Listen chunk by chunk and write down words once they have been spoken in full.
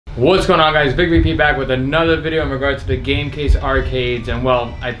What's going on, guys? Big VP back with another video in regards to the game case arcades. And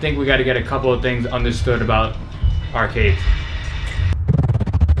well, I think we got to get a couple of things understood about arcades.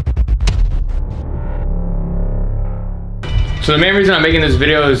 So the main reason I'm making this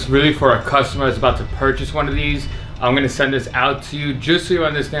video is really for a customer that's about to purchase one of these. I'm going to send this out to you just so you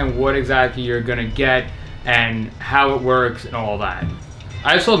understand what exactly you're going to get and how it works and all that.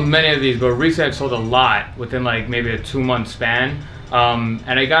 I've sold many of these, but recently I've sold a lot within like maybe a 2-month span.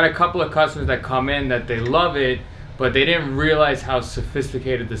 And I got a couple of customers that come in that they love it, but they didn't realize how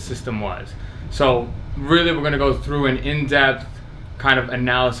sophisticated the system was. So really we're going to go through an in-depth kind of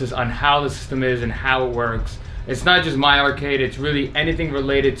analysis on how the system is and how it works. It's not just my arcade, it's really anything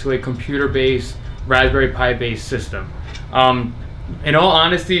related to a computer-based, Raspberry Pi-based system. In all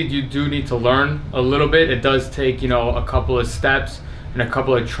honesty, you do need to learn a little bit. It does take, a couple of steps and a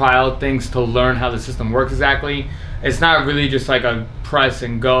couple of trial things to learn how the system works exactly. It's not really just like a press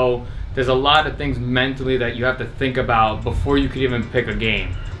and go. There's a lot of things mentally that you have to think about before you could even pick a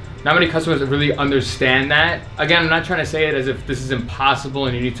game. Not many customers really understand that. Again, I'm not trying to say it as if this is impossible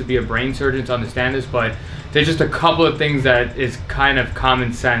and you need to be a brain surgeon to understand this, but there's just a couple of things that is kind of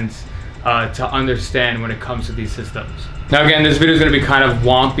common sense to understand when it comes to these systems. Now again, this video is going to be kind of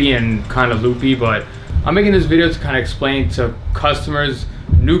wompy and kind of loopy, but I'm making this video to kind of explain to customers,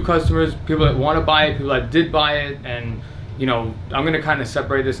 new customers, people that want to buy it, people that did buy it, and I'm going to kind of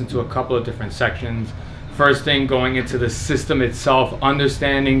separate this into a couple of different sections. First thing, going into the system itself,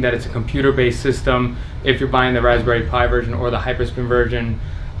 understanding that it's a computer-based system. If you're buying the Raspberry Pi version or the Hyperspin version,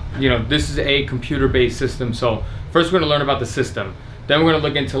 this is a computer-based system. So first we're going to learn about the system. Then we're going to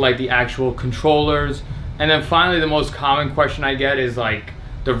look into like the actual controllers. And then finally, the most common question I get is like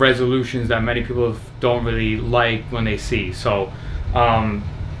the resolutions that many people don't really like when they see. So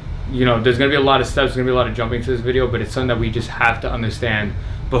there's going to be a lot of steps, there's going to be a lot of jumping to this video, but it's something that we just have to understand.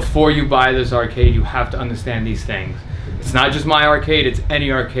 Before you buy this arcade, you have to understand these things. It's not just my arcade, it's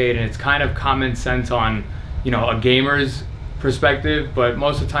any arcade, and it's kind of common sense on, a gamer's perspective, but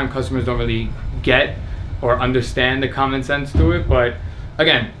most of the time customers don't really get or understand the common sense to it. But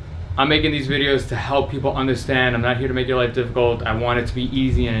again, I'm making these videos to help people understand. I'm not here to make your life difficult. I want it to be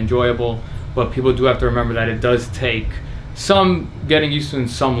easy and enjoyable, but people do have to remember that it does take some getting used to and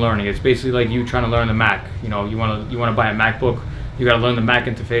some learning. It's basically like you trying to learn the Mac. You want to buy a MacBook, you got to learn the Mac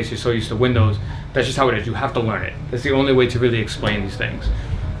interface. You're so used to Windows. That's just how it is. You have to learn it. That's the only way to really explain these things.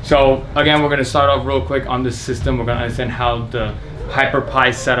 So again, we're going to start off real quick on this system. We're going to understand how the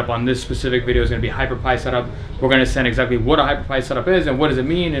HyperPi setup on this specific video is going to be HyperPi setup. We're going to understand exactly what a HyperPi setup is and what does it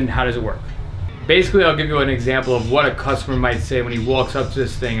mean and how does it work. Basically, I'll give you an example of what a customer might say when he walks up to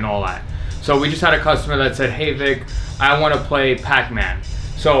this thing and all that. So we just had a customer that said, "Hey Vic, I want to play Pac-Man."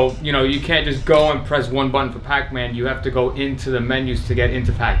 So, you can't just go and press one button for Pac-Man. You have to go into the menus to get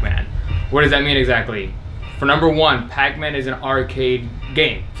into Pac-Man. What does that mean exactly? For number one, Pac-Man is an arcade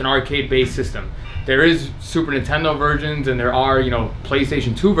game. It's an arcade-based system. There is Super Nintendo versions and there are,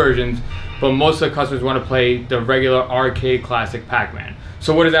 PlayStation 2 versions, but most of the customers want to play the regular arcade classic Pac-Man.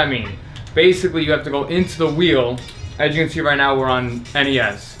 So what does that mean? Basically, you have to go into the wheel. As you can see right now, we're on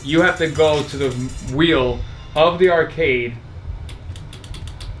NES. You have to go to the wheel of the arcade,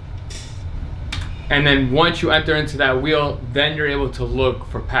 and then once you enter into that wheel, then you're able to look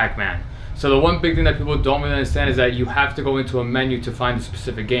for Pac-Man. So the one big thing that people don't really understand is that you have to go into a menu to find a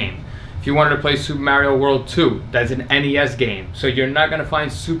specific game. If you wanted to play Super Mario World 2, that's an NES game. So you're not going to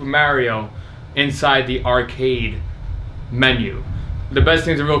find Super Mario inside the arcade menu. The best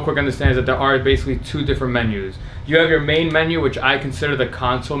thing to real quick understand is that there are basically two different menus. You have your main menu, which I consider the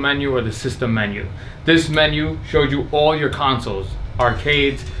console menu or the system menu. This menu shows you all your consoles,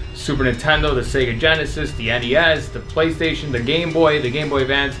 arcades, Super Nintendo, the Sega Genesis, the NES, the PlayStation, the Game Boy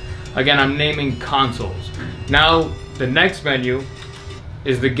Advance. Again, I'm naming consoles. Now, the next menu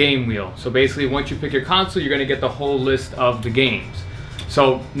is the game wheel. So basically, once you pick your console, you're going to get the whole list of the games.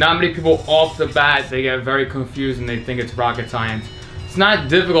 So not many people off the bat, they get very confused and they think it's rocket science. It's not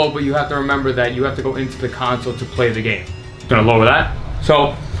difficult, but you have to remember that you have to go into the console to play the game. Gonna lower that.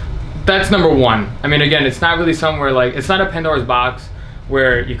 So that's number one. I mean, again, it's not really somewhere like, it's not a Pandora's box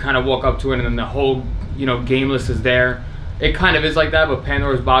where you kind of walk up to it and then the whole, game list is there. It kind of is like that, but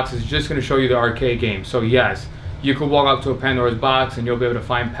Pandora's box is just gonna show you the arcade game. So yes, you could walk up to a Pandora's box and you'll be able to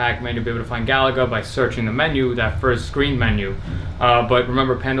find Pac-Man, you'll be able to find Galaga by searching the menu, that first screen menu. But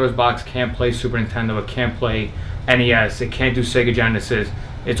remember, Pandora's box can't play Super Nintendo, it can't play NES, it can't do Sega Genesis.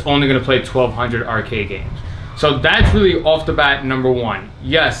 It's only going to play 1200 arcade games. So that's really off the bat number one.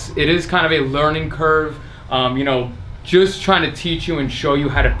 Yes, it is kind of a learning curve. Just trying to teach you and show you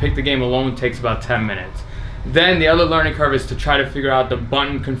how to pick the game alone takes about 10 minutes. Then the other learning curve is to try to figure out the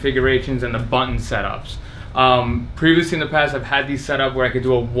button configurations and the button setups. Previously in the past, I've had these set up where I could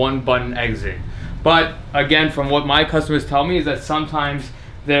do a 1 button exit. But again, from what my customers tell me is that sometimes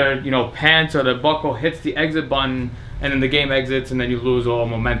their pants or the buckle hits the exit button and then the game exits and then you lose all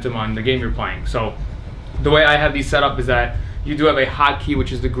momentum on the game you're playing. So the way I have these set up is that you do have a hotkey,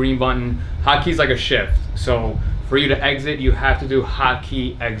 which is the green button. Hotkey is like a shift. So for you to exit, you have to do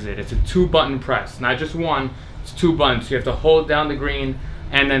hotkey exit. It's a 2-button press, not just one, it's 2 buttons. So you have to hold down the green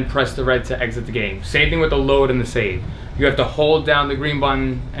and then press the red to exit the game. Same thing with the load and the save. You have to hold down the green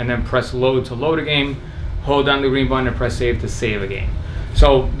button and then press load to load a game, hold down the green button and press save to save a game.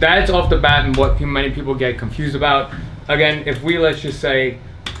 So that's off the bat and what many people get confused about. Again, if we, let's just say,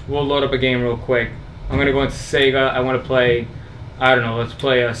 we'll load up a game real quick. I'm gonna go into Sega, I wanna play, I don't know, let's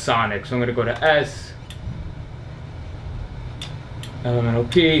play a Sonic. So I'm gonna go to S, elemental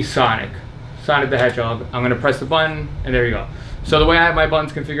P, Sonic the Hedgehog. I'm gonna press the button and there you go. So the way I have my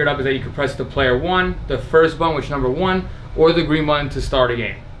buttons configured up is that you can press the player 1, the first button, which is number 1, or the green button to start a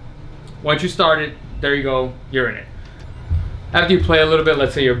game. Once you start it, there you go, you're in it. After you play a little bit,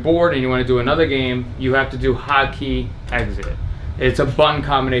 let's say you're bored and you want to do another game, you have to do hotkey exit. It's a button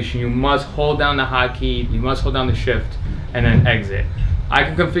combination. You must hold down the hotkey, you must hold down the shift, and then exit. I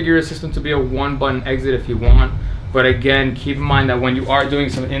can configure your system to be a 1-button exit if you want, but again, keep in mind that when you are doing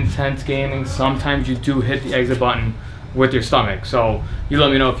some intense gaming, sometimes you do hit the exit button with your stomach. So you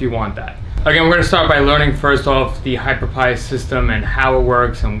let me know if you want that. Again, we're going to start by learning first off the HyperPie system and how it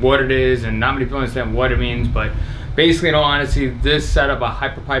works and what it is, and not many people understand what it means, but basically, in all honesty, this setup, a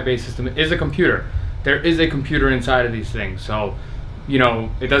HyperPie based system, is a computer. There is a computer inside of these things. So,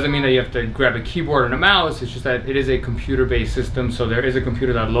 it doesn't mean that you have to grab a keyboard and a mouse. It's just that it is a computer based system. So there is a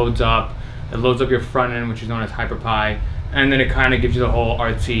computer that loads up. It loads up your front end, which is known as HyperPie, and then it kind of gives you the whole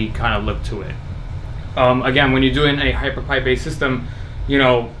artsy kind of look to it. Again, when you're doing a HyperPie based system,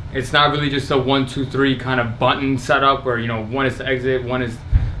 it's not really just a 1, 2, 3 kind of button setup where, one is to exit, one is,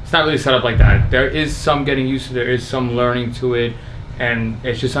 it's not really set up like that. There is some getting used to, there is some learning to it, and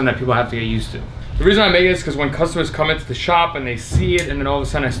it's just something that people have to get used to. The reason I make it is because when customers come into the shop and they see it, and then all of a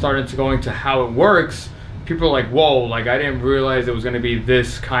sudden I started to go into how it works, people are like, whoa, like I didn't realize it was going to be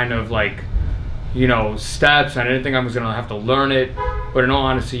this kind of like, steps. I didn't think I was going to have to learn it, but in all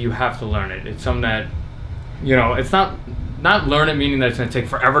honesty, you have to learn it. It's something that, it's not learn it meaning that it's going to take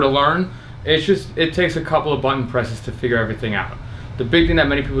forever to learn. It's just, it takes a couple of button presses to figure everything out. The big thing that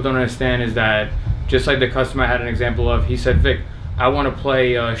many people don't understand is that, just like the customer I had an example of, he said, Vic, I want to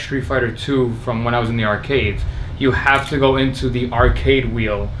play Street Fighter 2 from when I was in the arcades. You have to go into the arcade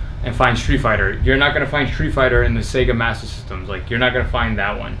wheel and find Street Fighter. You're not going to find Street Fighter in the Sega Master Systems. Like, you're not going to find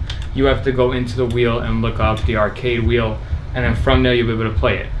that one. You have to go into the wheel and look up the arcade wheel, and then from there you'll be able to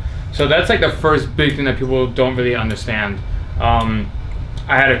play it. So that's like the first big thing that people don't really understand. I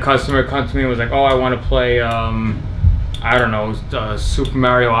had a customer come to me and was like, oh, I want to play, I don't know, Super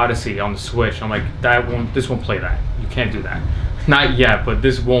Mario Odyssey on the Switch. I'm like, this won't play that. You can't do that. Not yet, but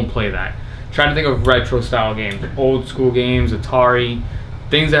this won't play that. Trying to think of retro style games, old school games, Atari,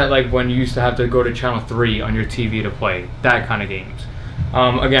 things that like when you used to have to go to channel 3 on your TV to play, that kind of games.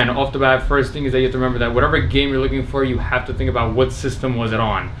 Again, off the bat, first thing is that you have to remember that whatever game you're looking for, you have to think about what system was it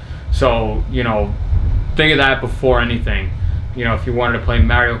on. So, think of that before anything. If you wanted to play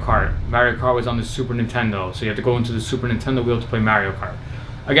Mario Kart was on the Super Nintendo, so you have to go into the Super Nintendo wheel to play Mario Kart.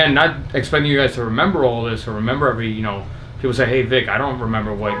 Again, not expecting you guys to remember all this or remember every, people say, hey Vic, I don't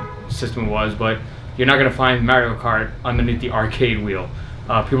remember what system it was, but you're not gonna find Mario Kart underneath the arcade wheel.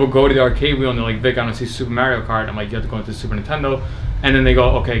 People go to the arcade wheel and they're like, Vic, I don't see Super Mario Kart. I'm like, you have to go into the Super Nintendo, and then they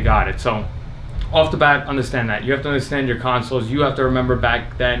go, okay, got it. So off the bat, understand that. You have to understand your consoles. You have to remember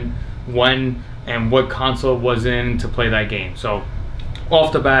back then when and what console was in to play that game. So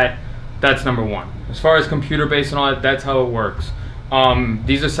off the bat, that's number one. As far as computer based and all that, that's how it works.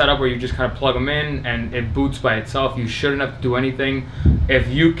 These are set up where you just kind of plug them in and it boots by itself. You shouldn't have to do anything. If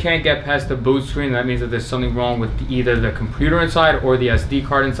you can't get past the boot screen, that means that there's something wrong with either the computer inside or the SD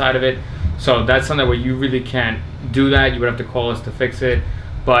card inside of it. So that's something where you really can't do that. You would have to call us to fix it.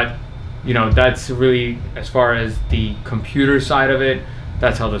 But that's really, as far as the computer side of it,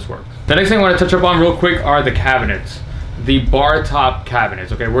 that's how this works. The next thing I want to touch up on real quick are the cabinets. The Bartop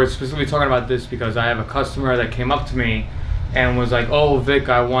cabinets. Okay, we're specifically talking about this because I have a customer that came up to me and was like, oh Vic,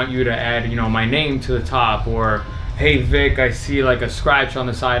 I want you to add my name to the top, or hey Vic, I see like a scratch on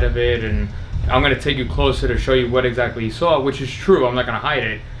the side of it, and I'm going to take you closer to show you what exactly you saw, which is true. I'm not going to hide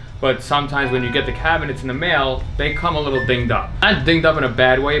it. But sometimes when you get the cabinets in the mail, they come a little dinged up. Not dinged up in a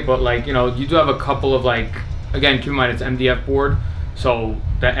bad way, but like, you do have a couple of, like, again, keep in mind it's MDF board. So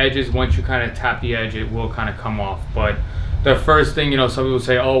the edges, once you kind of tap the edge, it will kind of come off. But the first thing, you know, some people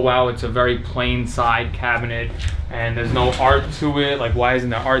say, oh wow, it's a very plain side cabinet and there's no art to it. Like, why isn't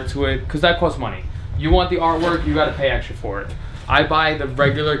there art to it? Because that costs money. You want the artwork, you got to pay extra for it. I buy the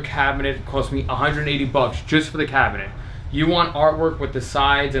regular cabinet, it costs me 180 bucks just for the cabinet. You want artwork with the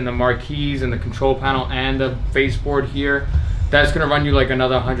sides and the marquees and the control panel and the baseboard here, that's gonna run you like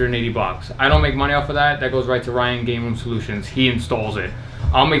another 180 bucks. I don't make money off of that. That goes right to Ryan Game Room Solutions. He installs it.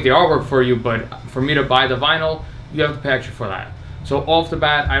 I'll make the artwork for you, but for me to buy the vinyl, you have to pay extra for that. So off the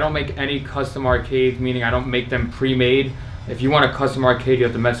bat, I don't make any custom arcades, meaning I don't make them pre-made. If you want a custom arcade, you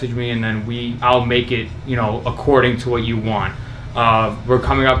have to message me and then I'll make it, you know, according to what you want. We're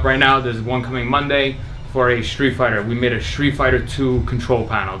coming up right now, there's one coming Monday for a Street Fighter. We made a Street Fighter 2 control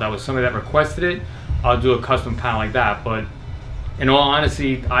panel. That was somebody that requested it. I'll do a custom panel like that, but in all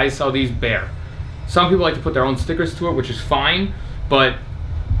honesty, I sell these bare. Some people like to put their own stickers to it, which is fine, but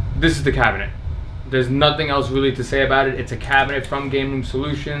this is the cabinet. There's nothing else really to say about it. It's a cabinet from Game Room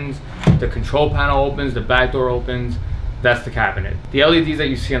Solutions. The control panel opens, the back door opens. That's the cabinet. The LEDs that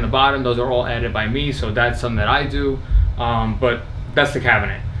you see on the bottom, those are all added by me, so that's something that I do, but that's the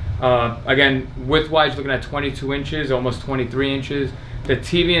cabinet. Again, width-wise, looking at 22 inches, almost 23 inches. The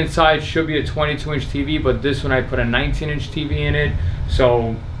TV inside should be a 22-inch TV, but this one I put a 19-inch TV in it,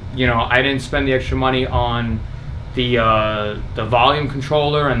 so you know I didn't spend the extra money on the volume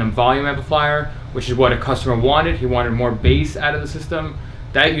controller and the volume amplifier, which is what a customer wanted. He wanted more bass out of the system.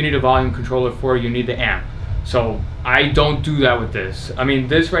 That you need a volume controller for. You need the amp. So I don't do that with this. I mean,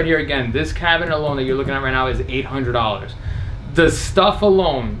 this right here, again, this cabinet alone that you're looking at right now is $800. The stuff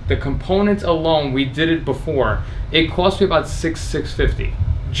alone, the components alone, we did it before. It cost me about $650.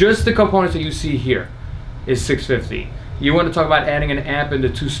 Just the components that you see here is $650. You want to talk about adding an amp and the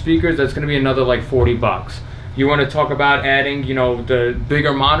 2 speakers, that's going to be another like 40 bucks. You want to talk about adding, you know, the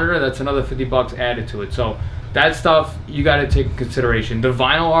bigger monitor, that's another 50 bucks added to it. So that stuff you got to take in consideration. The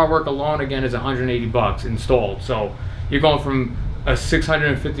vinyl artwork alone, again, is 180 bucks installed. So you're going from a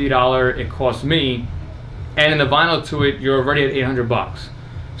 $650 it cost me, and in the vinyl to it, you're already at 800 bucks.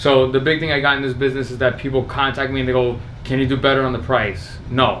 So the big thing I got in this business is that people contact me and they go, can you do better on the price?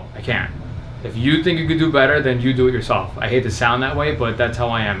 No, I can't. If you think you could do better, then you do it yourself. I hate to sound that way, but that's how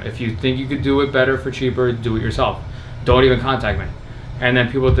I am. If you think you could do it better for cheaper, do it yourself. Don't even contact me. And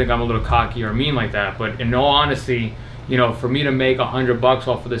then people think I'm a little cocky or mean like that, but in all honesty, you know, for me to make 100 bucks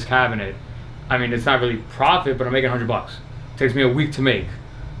off of this cabinet, I mean, it's not really profit, but I'm making 100 bucks. It takes me a week to make.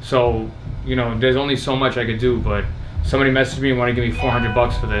 So, you know, there's only so much I could do, but somebody messaged me and want to give me 400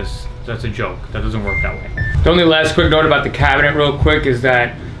 bucks for this. That's a joke. That doesn't work that way. The only last quick note about the cabinet real quick is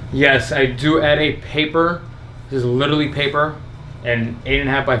that, yes, I do add a paper. This is literally paper, an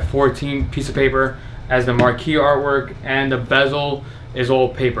 8.5 by 14 piece of paper as the marquee artwork, and the bezel is all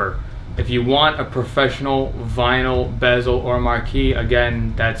paper. If you want a professional vinyl bezel or marquee,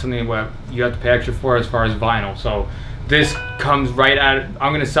 again, that's something where you have to pay extra for as far as vinyl. So this comes right out.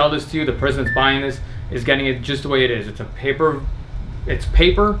 I'm gonna sell this to you. The person that's buying this is getting it just the way it is. It's a paper. It's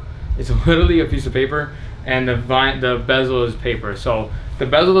paper. It's literally a piece of paper, and the bezel is paper. So the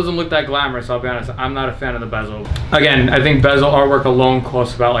bezel doesn't look that glamorous. I'll be honest. I'm not a fan of the bezel. Again, I think bezel artwork alone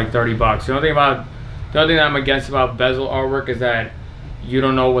costs about like 30 bucks. The only thing that I'm against about bezel artwork is that you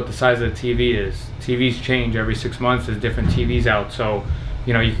don't know what the size of the TV is. TVs change every 6 months. There's different TVs out. So,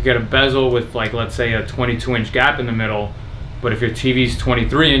 you know, you could get a bezel with, like, let's say a 22-inch gap in the middle, but if your TV's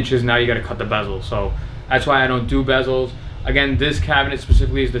 23 inches, now you got to cut the bezel. So that's why I don't do bezels. Again, this cabinet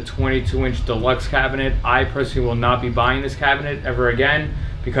specifically is the 22-inch deluxe cabinet. I personally will not be buying this cabinet ever again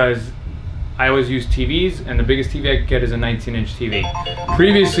because I always use TVs, and the biggest TV I could get is a 19-inch TV.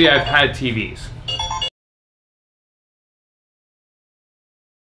 Previously, I've had TVs.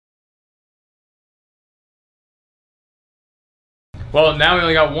 Well, now we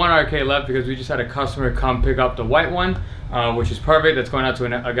only got one arcade left because we just had a customer come pick up the white one, which is perfect. That's going out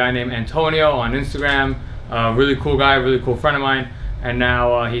to a guy named Antonio on Instagram. Really cool guy, really cool friend of mine. And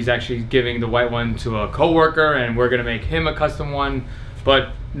now he's actually giving the white one to a coworker, and we're gonna make him a custom one. But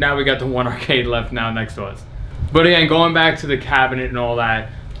now we got the one arcade left now next to us. But again, going back to the cabinet and all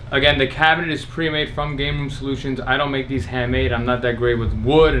that, again, the cabinet is pre-made from Game Room Solutions. I don't make these handmade. I'm not that great with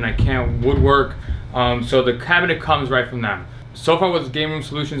wood, and I can't woodwork. So the cabinet comes right from them. So far with Game Room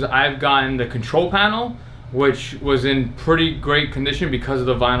Solutions, I've gotten the control panel, which was in pretty great condition because of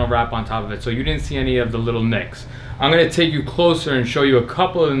the vinyl wrap on top of it. So you didn't see any of the little nicks. I'm gonna take you closer and show you a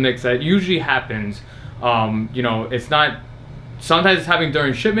couple of the nicks that usually happens. You know, it's not, sometimes it's happening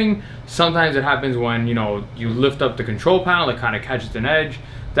during shipping, sometimes it happens when, you know, you lift up the control panel, it kind of catches an edge.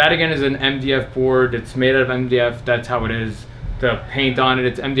 That again is an MDF board. It's made out of MDF, that's how it is. the paint on it.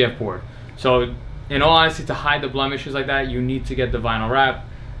 It's MDF board. So in all honesty, to hide the blemishes like that, you need to get the vinyl wrap.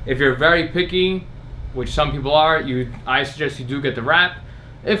 If you're very picky, which some people are, I suggest you do get the wrap.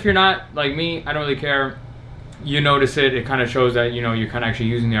 If you're not, like me, I don't really care. You notice it, it kind of shows that, you know, you're kind of actually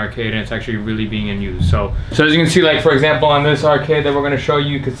using the arcade and it's actually really being in use. So as you can see, like for example, on this arcade that we're going to show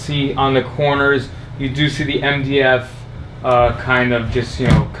you, you could see on the corners, you do see the MDF kind of just, you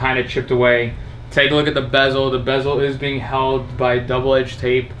know, kind of chipped away. Take a look at the bezel. The bezel is being held by double-edged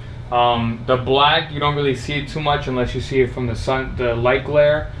tape. The black, you don't really see it too much unless you see it from the sun, the light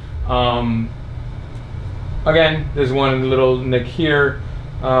glare. Again, there's one little nick here.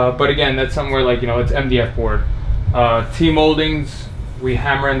 But again, that's somewhere like, you know, it's MDF board. T-moldings, we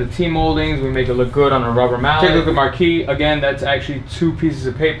hammer in the T-moldings, we make it look good on a rubber mallet. Take a look at marquee. Again, that's actually 2 pieces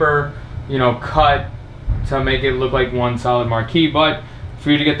of paper, you know, cut to make it look like one solid marquee. But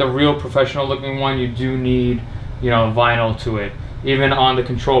for you to get the real professional looking one, you do need, you know, vinyl to it. Even on the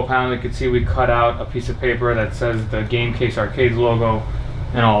control panel, you can see we cut out a piece of paper that says the Game Case Arcades logo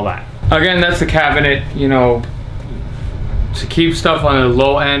and all that. Again, that's the cabinet, you know. To keep stuff on the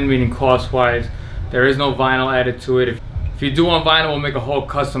low end, meaning cost-wise, there is no vinyl added to it. If you do want vinyl, we'll make a whole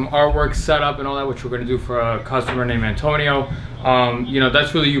custom artwork setup and all that, which we're going to do for a customer named Antonio. You know,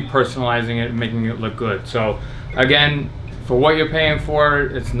 that's really you personalizing it and making it look good. So again, for what you're paying for,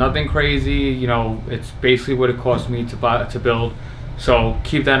 it's nothing crazy. You know, it's basically what it cost me to build. So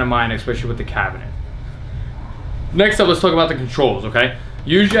keep that in mind, especially with the cabinet. Next up, let's talk about the controls, okay?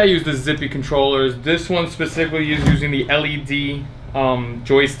 Usually I use the Zippy controllers. This one specifically is using the LED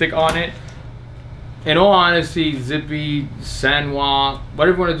joystick on it. In all honesty, Zippy, Sanwa,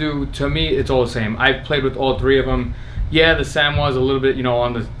 whatever you want to do, to me, it's all the same. I've played with all 3 of them. Yeah, the Sanwa is a little bit, you know,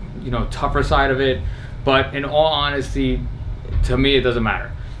 on the, you know, tougher side of it. But in all honesty, to me, it doesn't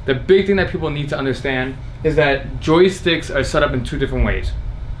matter. The big thing that people need to understand is that joysticks are set up in 2 different ways.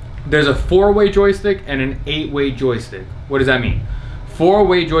 There's a 4-way joystick and an 8-way joystick. What does that mean?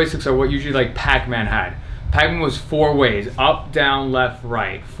 4-way joysticks are what usually like Pac-Man had. Pac-Man was 4 ways, up, down, left,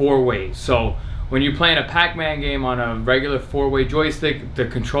 right, 4 ways. So when you're playing a Pac-Man game on a regular 4-way joystick, the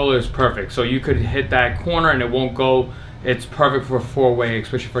controller is perfect. So you could hit that corner and it won't go. It's perfect for a 4-way,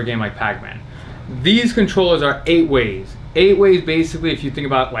 especially for a game like Pac-Man. These controllers are 8 ways. 8 ways basically, if you think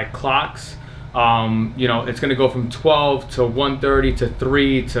about like clocks, you know, it's gonna go from 12 to 1:30 to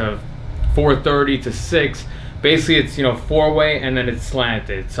 3 to 4:30 to 6. Basically, it's, you know, 4-way and then it's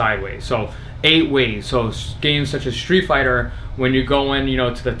slanted sideways. So 8 ways. So games such as Street Fighter, when you're going, you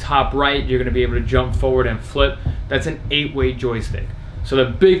know, to the top right, you're going to be able to jump forward and flip. That's an 8-way joystick. So the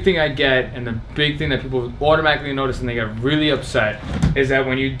big thing I get, and the big thing that people automatically notice and they get really upset, is that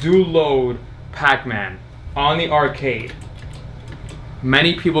when you do load Pac-Man on the arcade,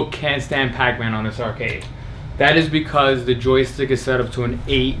 many people can't stand Pac-Man on this arcade. That is because the joystick is set up to an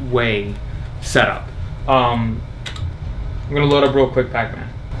 8-way setup. I'm gonna load up real quick Pac-Man.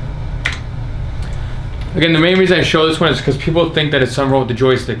 Again, the main reason I show this one is because people think that it's something wrong with the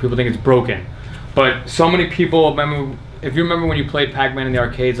joystick. People think it's broken. But so many people, remember, if you remember when you played Pac-Man in the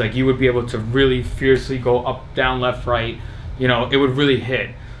arcades, like you would be able to really fiercely go up, down, left, right. You know, it would really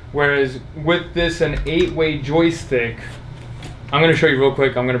hit. Whereas with this, an 8-way joystick, I'm gonna show you real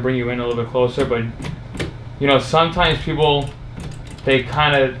quick. I'm gonna bring you in a little bit closer, but you know, sometimes people, they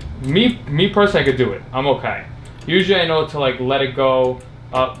kind of, me personally, I could do it. I'm okay. Usually I know to like let it go,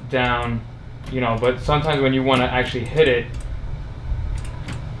 up, down, you know, but sometimes when you want to actually hit it,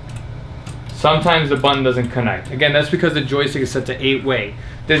 sometimes the button doesn't connect. Again, that's because the joystick is set to 8-way.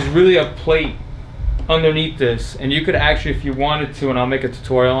 There's really a plate underneath this, and you could actually, if you wanted to, and I'll make a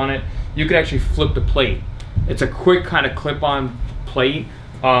tutorial on it, you could actually flip the plate. It's a quick kind of clip-on plate.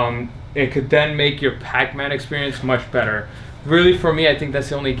 It could then make your Pac-Man experience much better. Really, for me, I think that's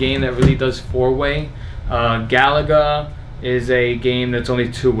the only game that really does 4-way. Galaga is a game that's only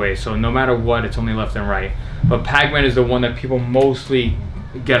 2-way, so no matter what, it's only left and right. But Pac-Man is the one that people mostly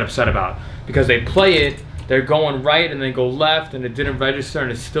get upset about, because they play it, they're going right and they go left and it didn't register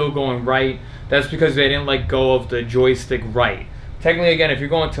and it's still going right. That's because they didn't let go of the joystick right. Technically, again, if you're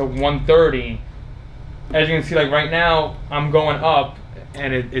going to 130, as you can see, like right now, I'm going up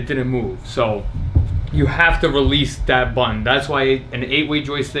and it didn't move. So you have to release that button. That's why an 8-way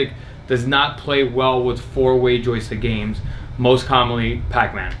joystick does not play well with 4-way joystick games, most commonly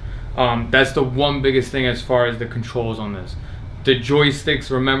Pac-Man. That's the one biggest thing as far as the controls on this. The joysticks,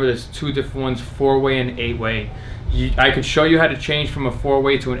 remember there's 2 different ones, 4-way and 8-way. I could show you how to change from a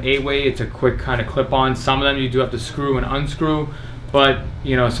 4-way to an 8-way. It's a quick kind of clip-on. Some of them you do have to screw and unscrew, but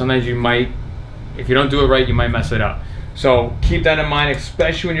you know, sometimes you might, if you don't do it right, you might mess it up. So keep that in mind,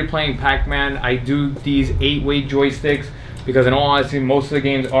 especially when you're playing Pac-Man. I do these 8-way joysticks because in all honesty, most of the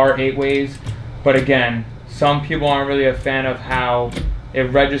games are 8 ways. But again, some people aren't really a fan of how it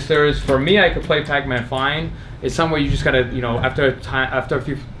registers. For me, I could play Pac-Man fine. It's somewhere you just gotta, you know, after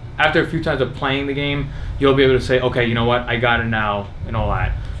a few times of playing the game, you'll be able to say, okay, you know what, I got it now, and all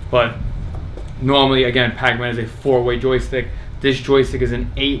that. But normally, again, Pac-Man is a 4-way joystick. This joystick is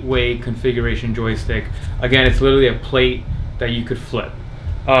an 8-way configuration joystick. Again, it's literally a plate that you could flip.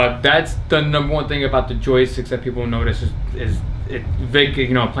 That's the number one thing about the joysticks that people notice is Vic,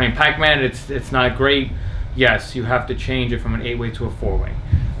 you know, playing Pac-Man, it's not great. Yes, you have to change it from an 8-way to a 4-way.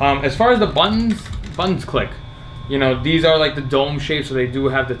 As far as the buttons click. You know, these are like the dome shape, so they do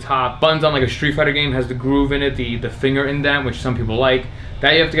have the top. Buttons on like a Street Fighter game has the groove in it, the finger indent, which some people like.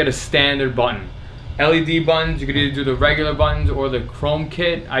 That you have to get a standard button. LED buttons, you could either do the regular buttons or the chrome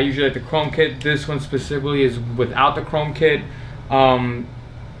kit. I usually like the chrome kit. This one specifically is without the chrome kit. Buttons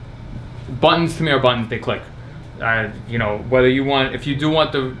to me are buttons, they click. You know, whether you want, if you do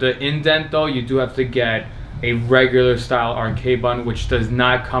want the indent though, you do have to get a regular style arcade button, which does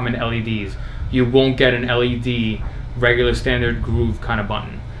not come in LEDs. You won't get an LED regular standard groove kind of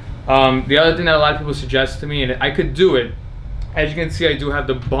button. The other thing that a lot of people suggest to me, and I could do it, as you can see, I do have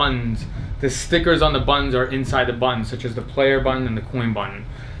the buttons. The stickers on the buttons are inside the buttons, such as the player button and the coin button.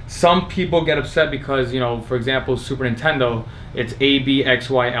 Some people get upset because, you know, for example, Super Nintendo, it's A, B, X,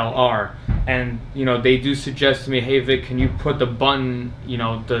 Y, L, R. And, you know, they do suggest to me, hey Vic, can you put the button, you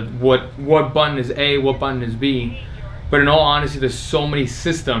know, what button is A, what button is B? But in all honesty, there's so many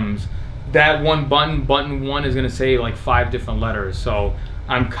systems that one button 1 is going to say like 5 different letters. So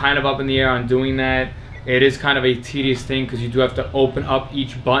I'm kind of up in the air on doing that. It is kind of a tedious thing because you do have to open up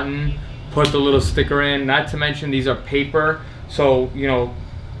each button, put the little sticker in. Not to mention these are paper, so you know,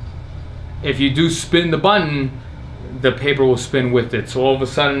 if you do spin the button, the paper will spin with it. So all of a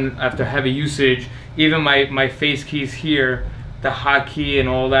sudden, after heavy usage, even my face keys here, the hotkey and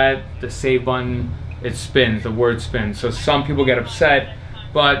all that, the save button, it spins, the word spins. So some people get upset,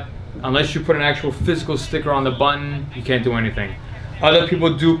 but unless you put an actual physical sticker on the button, you can't do anything. Other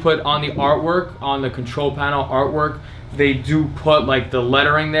people do put on the artwork, on the control panel artwork, they do put like the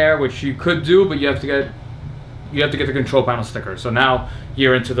lettering there, which you could do, but you have to get the control panel sticker. So now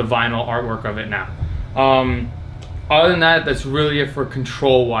you're into the vinyl artwork of it now. Other than that, that's really it for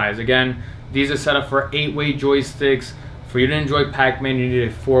control wise. Again, these are set up for 8-way joysticks. For you to enjoy Pac-Man, you need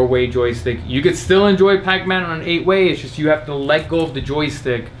a 4-way joystick. You could still enjoy Pac-Man on an 8-way, it's just you have to let go of the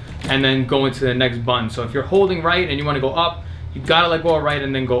joystick and then go into the next button. So if you're holding right and you want to go up, you gotta let go of right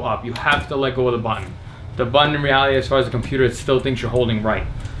and then go up. You have to let go of the button. The button in reality, as far as the computer, it still thinks you're holding right,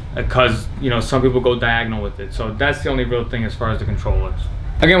 because you know some people go diagonal with it. So that's the only real thing as far as the controllers.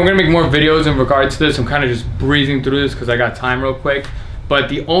 Again, we're gonna make more videos in regards to this. I'm kind of just breezing through this because I got time real quick. But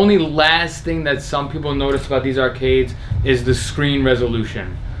the only last thing that some people notice about these arcades is the screen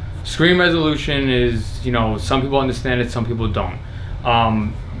resolution. Screen resolution is, you know, some people understand it, some people don't.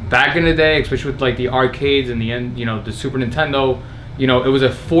 Back in the day, especially with like the arcades and the end, you know, the Super Nintendo, you know, it was a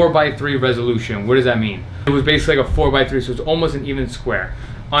 4:3 resolution. What does that mean? It was basically like a 4:3, so it's almost an even square.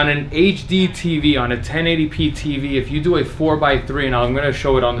 On an HD TV, on a 1080p TV, if you do a 4:3, and I'm gonna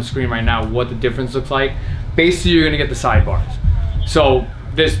show it on the screen right now what the difference looks like, basically you're gonna get the sidebars. So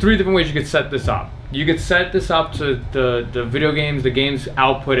there's 3 different ways you could set this up. You could set this up to the video games, the game's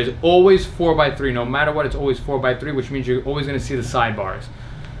output is always 4:3. No matter what, it's always 4:3, which means you're always gonna see the sidebars.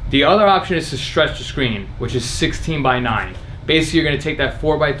 The other option is to stretch the screen, which is 16:9. Basically, you're going to take that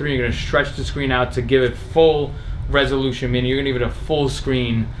 4:3, you're going to stretch the screen out to give it full resolution, meaning you're going to give it a full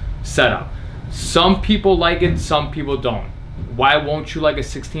screen setup. Some people like it, some people don't. Why won't you like a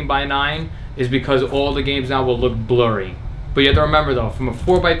 16:9? Is because all the games now will look blurry. But you have to remember though, from a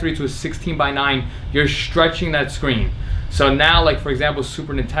 4:3 to a 16:9, you're stretching that screen. So now, like for example,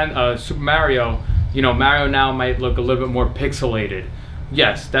 Super Mario, you know, Mario now might look a little bit more pixelated.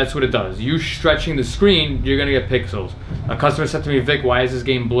 Yes, that's what it does. You stretching the screen, you're gonna get pixels. A customer said to me, Vic, why is this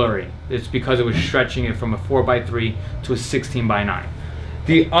game blurry? It's because it was stretching it from a 4:3 to a 16:9.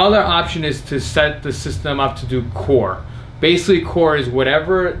 The other option is to set the system up to do core. Basically, core is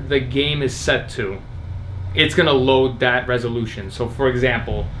whatever the game is set to, it's gonna load that resolution. So for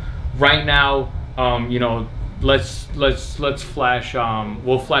example, right now, you know, let's flash,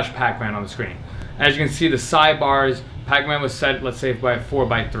 we'll flash Pac-Man on the screen. As you can see, the sidebars, Pac-Man was set, let's say, by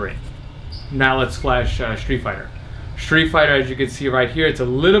 4:3. Now let's flash Street Fighter. Street Fighter, as you can see right here, it's a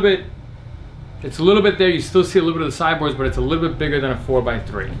little bit there. You still see a little bit of the sideboards, but it's a little bit bigger than a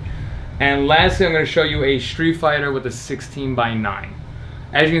 4:3. And lastly, I'm going to show you a Street Fighter with a 16:9.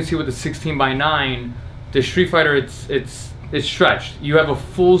 As you can see with the 16:9, the Street Fighter, it's stretched. You have a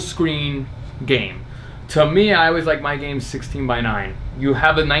full screen game. To me, I always like my games 16 by 9. You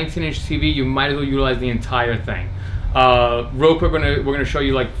have a 19-inch TV, you might as well utilize the entire thing. Real quick, we're gonna show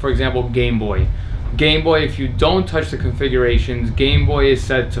you, like, for example, Game Boy. Game Boy, if you don't touch the configurations, Game Boy is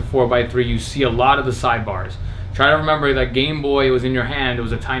set to 4x3. You see a lot of the sidebars. Try to remember that Game Boy was in your hand, it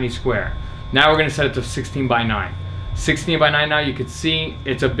was a tiny square. Now we're gonna set it to 16 by 9. 16 by 9 now, you can see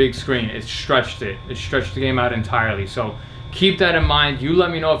it's a big screen. It stretched the game out entirely. So keep that in mind. You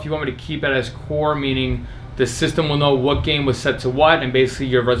let me know if you want me to keep it as core, meaning the system will know what game was set to what, and basically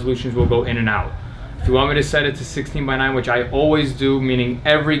your resolutions will go in and out. If you want me to set it to 16 by 9, which I always do, meaning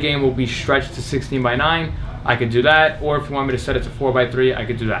every game will be stretched to 16 by 9, I could do that. Or if you want me to set it to 4x3, I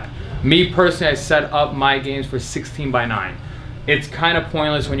could do that. Me personally, I set up my games for 16 by 9. It's kind of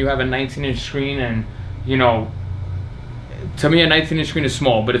pointless when you have a 19-inch screen, and you know, to me a 19-inch screen is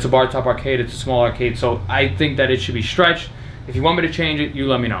small, but it's a Bartop arcade, it's a small arcade, so I think that it should be stretched. If you want me to change it, you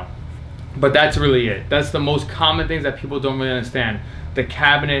let me know. But that's really it. That's the most common things that people don't really understand. The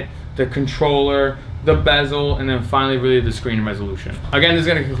cabinet, the controller, the bezel, and then finally really the screen resolution. Again, this is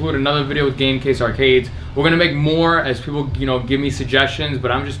going to conclude another video with Game Case Arcades. We're going to make more as people, you know, give me suggestions,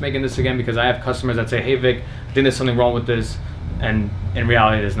 but I'm just making this again because I have customers that say, hey Vic, I think there's something wrong with this, and in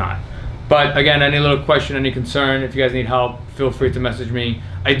reality there's not. But again, any little question, any concern, if you guys need help, feel free to message me.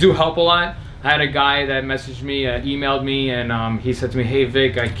 I do help a lot. I had a guy that messaged me, emailed me, and he said to me, hey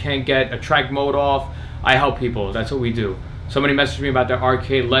Vic, I can't get attract mode off. I help people, that's what we do. Somebody messaged me about their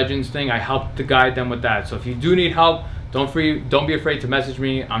Arcade Legends thing. I helped to guide them with that. So if you do need help, don't be afraid to message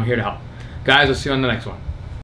me. I'm here to help. Guys, I'll see you on the next one.